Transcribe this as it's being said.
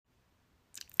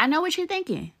I know what you're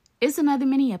thinking. It's another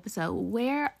mini episode.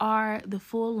 Where are the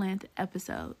full-length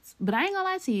episodes? But I ain't gonna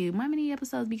lie to you. My mini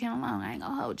episodes be kind of long. I ain't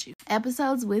gonna hold you.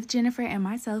 Episodes with Jennifer and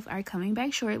myself are coming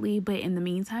back shortly. But in the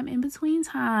meantime, in between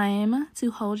time, to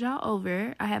hold y'all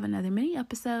over, I have another mini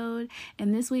episode.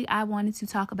 And this week, I wanted to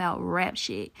talk about rap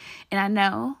shit. And I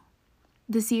know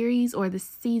the series or the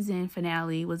season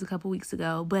finale was a couple weeks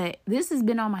ago. But this has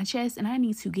been on my chest and I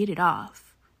need to get it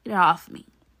off. Get it off me.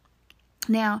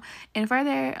 Now, in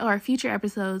further or future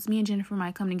episodes, me and Jennifer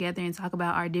might come together and talk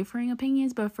about our differing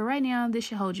opinions, but for right now, this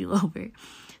should hold you over.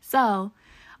 So,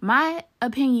 my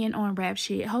opinion on rap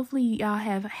shit, hopefully y'all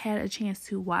have had a chance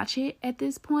to watch it at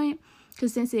this point,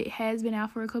 because since it has been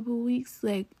out for a couple of weeks,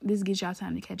 like, this gives y'all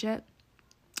time to catch up.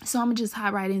 So, I'm going to just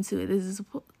hop right into it. This is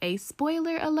a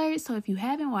spoiler alert, so if you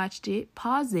haven't watched it,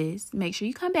 pause this, make sure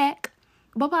you come back,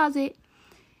 but pause it,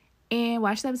 and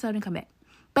watch the episode and come back.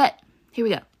 But, here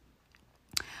we go.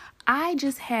 I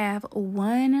just have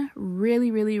one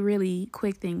really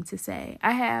quick thing to say.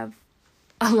 I have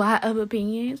a lot of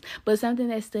opinions, but something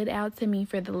that stood out to me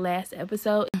for the last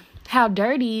episode, how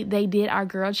dirty they did our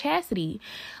girl Chasity.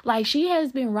 Like, she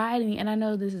has been riding, and I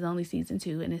know this is only season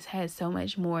 2, and it has so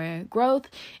much more growth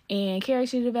and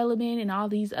character development and all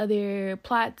these other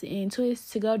plots and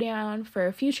twists to go down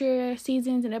for future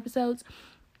seasons and episodes.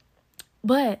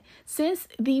 But since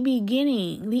the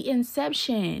beginning, the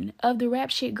inception of the Rap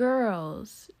Shit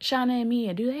Girls, Shauna and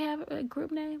Mia, do they have a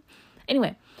group name?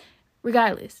 Anyway,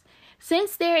 regardless,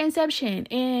 since their inception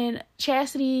and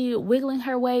Chasity wiggling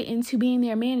her way into being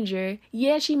their manager,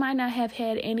 yes, she might not have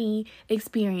had any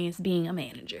experience being a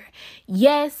manager.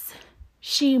 Yes,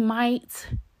 she might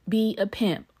be a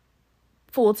pimp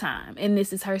full time, and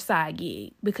this is her side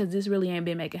gig because this really ain't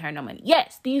been making her no money.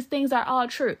 Yes, these things are all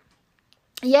true.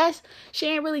 Yes, she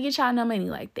ain't really get y'all no money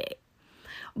like that.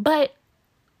 But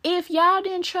if y'all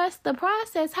didn't trust the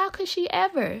process, how could she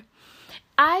ever?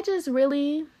 I just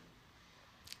really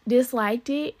disliked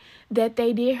it that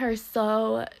they did her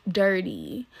so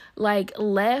dirty. Like,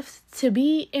 left to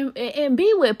be and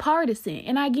be with Partisan.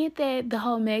 And I get that the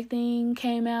whole Meg thing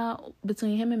came out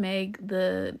between him and Meg.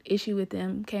 The issue with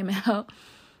them came out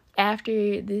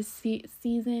after this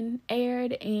season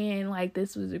aired. And, like,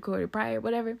 this was recorded prior,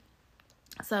 whatever.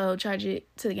 So charge it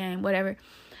to the game, whatever.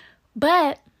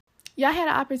 But y'all had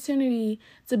an opportunity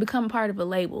to become part of a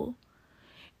label.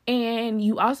 And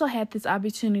you also had this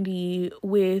opportunity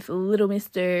with little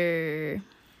Mr.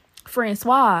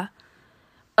 Francois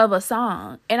of a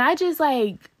song. And I just,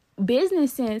 like,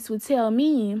 business sense would tell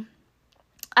me,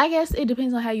 I guess it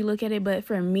depends on how you look at it. But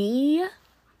for me,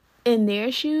 in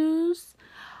their shoes,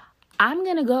 I'm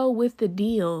going to go with the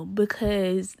deal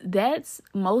because that's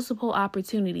multiple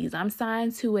opportunities. I'm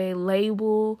signed to a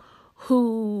label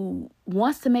who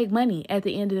wants to make money at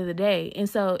the end of the day. And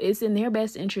so it's in their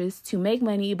best interest to make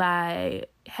money by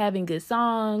having good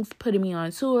songs, putting me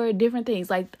on tour, different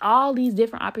things. Like, all these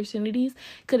different opportunities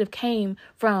could have came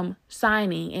from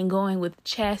signing and going with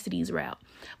Chastity's route.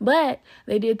 But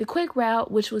they did the quick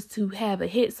route, which was to have a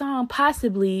hit song,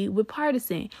 possibly with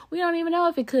Partisan. We don't even know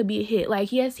if it could be a hit.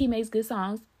 Like, yes, he makes good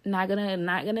songs. Not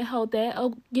gonna hold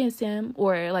that against him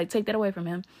or, like, take that away from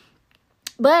him.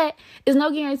 But it's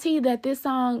no guarantee that this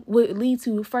song would lead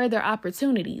to further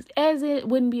opportunities, as it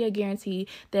wouldn't be a guarantee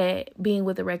that being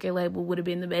with a record label would have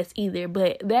been the best either.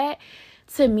 But that,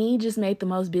 to me, just made the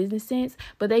most business sense.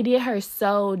 But they did her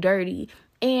so dirty.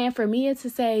 And for Mia to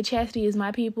say Chasity is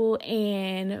my people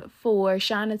and for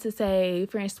Shauna to say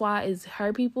Francois is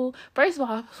her people. First of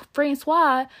all,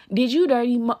 Francois did you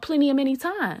dirty plenty of many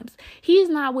times. He's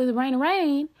not with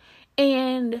Rain.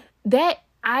 And that,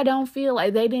 I don't feel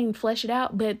like they didn't flesh it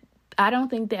out, but I don't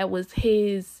think that was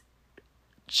his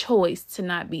choice to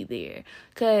not be there.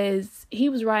 Because he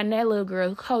was riding that little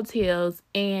girl's coattails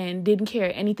and didn't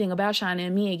care anything about Shauna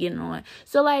and Mia getting on.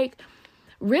 So, like,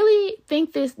 really they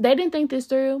didn't think this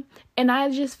through. And I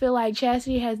just feel like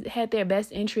Chasity has had their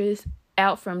best interest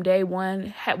out from day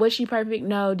one. Was she perfect?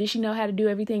 No. Did she know how to do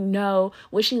everything? No.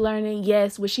 Was she learning?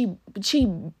 Yes. Was she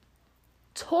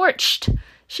torched?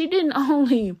 She didn't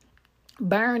only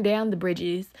burn down the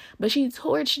bridges, but she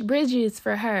torched bridges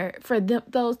for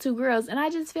those two girls. And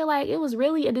I just feel like it was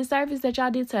really a disservice that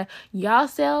y'all did to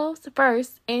yourselves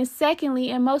first, and secondly,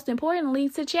 and most importantly,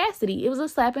 to Chasity. It was a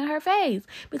slap in her face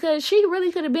because she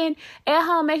really could have been at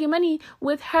home making money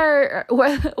with her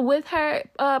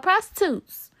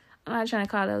prostitutes. I'm not trying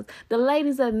to call those the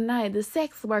ladies of the night, the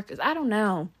sex workers. I don't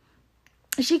know.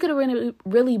 She could have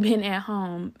really been at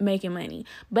home making money.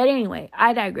 But anyway,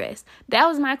 I digress. That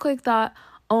was my quick thought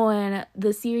on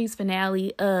the series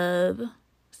finale of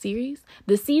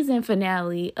the season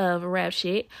finale of Rap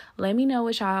Shit. Let me know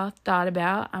what y'all thought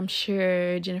about. I'm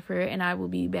sure Jennifer and I will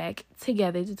be back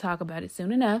together to talk about it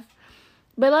soon enough.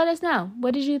 But let us know.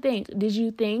 What did you think? Did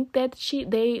you think that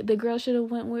the girl should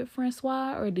have went with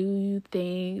Francois, or do you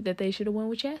think that they should have went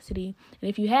with Chasity? And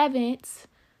if you haven't,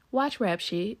 watch Rap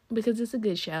Shit, because it's a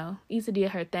good show. Issa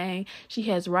did her thing. She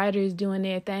has writers doing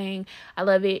their thing. I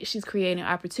love it. She's creating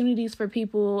opportunities for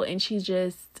people, and she's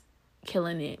just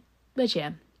killing it. But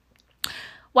yeah,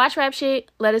 watch Rap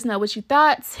Shit. Let us know what you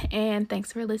thought, and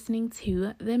thanks for listening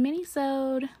to the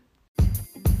Minisode.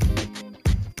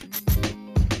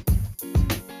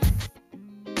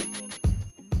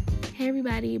 Hey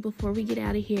everybody, before we get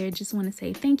out of here, just want to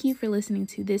say thank you for listening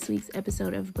to this week's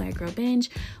episode of Black Girl Binge.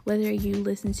 Whether you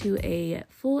listen to a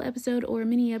full episode or a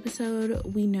mini episode,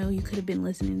 we know you could have been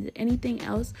listening to anything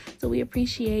else, so we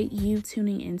appreciate you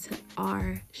tuning into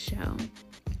our show.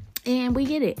 And we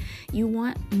get it. You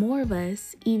want more of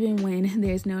us even when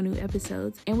there's no new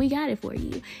episodes, and we got it for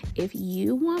you. If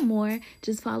you want more,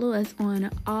 just follow us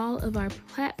on all of our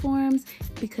platforms,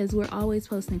 because we're always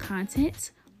posting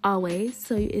content. Always,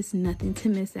 so it's nothing to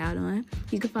miss out on.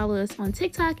 You can follow us on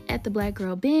TikTok at The Black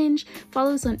Girl Binge,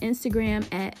 follow us on Instagram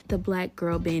at The Black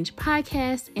Girl Binge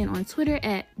Podcast, and on Twitter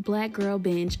at Black Girl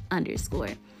Binge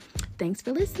 _. Thanks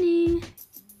for listening.